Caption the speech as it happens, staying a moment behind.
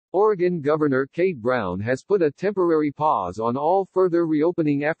Oregon Governor Kate Brown has put a temporary pause on all further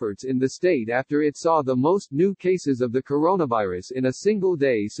reopening efforts in the state after it saw the most new cases of the coronavirus in a single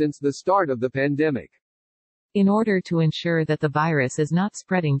day since the start of the pandemic. In order to ensure that the virus is not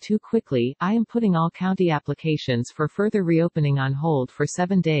spreading too quickly, I am putting all county applications for further reopening on hold for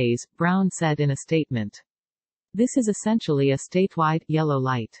 7 days, Brown said in a statement. This is essentially a statewide yellow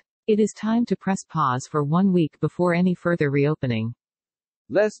light. It is time to press pause for 1 week before any further reopening.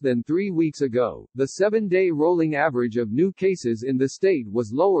 Less than 3 weeks ago, the 7-day rolling average of new cases in the state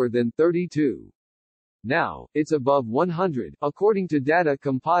was lower than 32. Now, it's above 100, according to data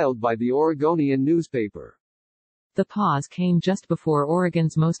compiled by the Oregonian newspaper. The pause came just before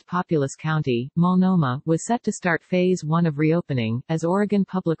Oregon's most populous county, Multnomah, was set to start Phase 1 of reopening, as Oregon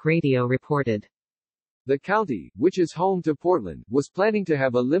Public Radio reported. The county, which is home to Portland, was planning to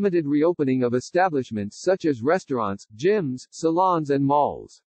have a limited reopening of establishments such as restaurants, gyms, salons and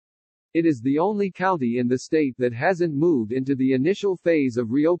malls. It is the only county in the state that hasn't moved into the initial phase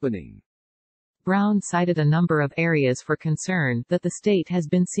of reopening. Brown cited a number of areas for concern that the state has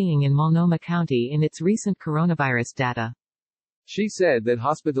been seeing in Multnomah County in its recent coronavirus data. She said that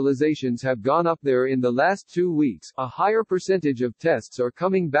hospitalizations have gone up there in the last 2 weeks, a higher percentage of tests are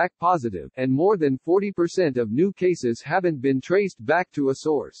coming back positive, and more than 40% of new cases haven't been traced back to a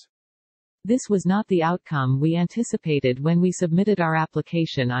source. This was not the outcome we anticipated when we submitted our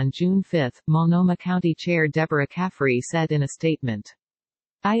application on June 5, Multnomah County Chair Deborah Caffrey said in a statement.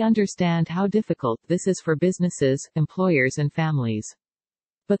 I understand how difficult this is for businesses, employers and families.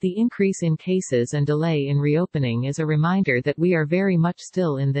 But the increase in cases and delay in reopening is a reminder that we are very much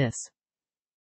still in this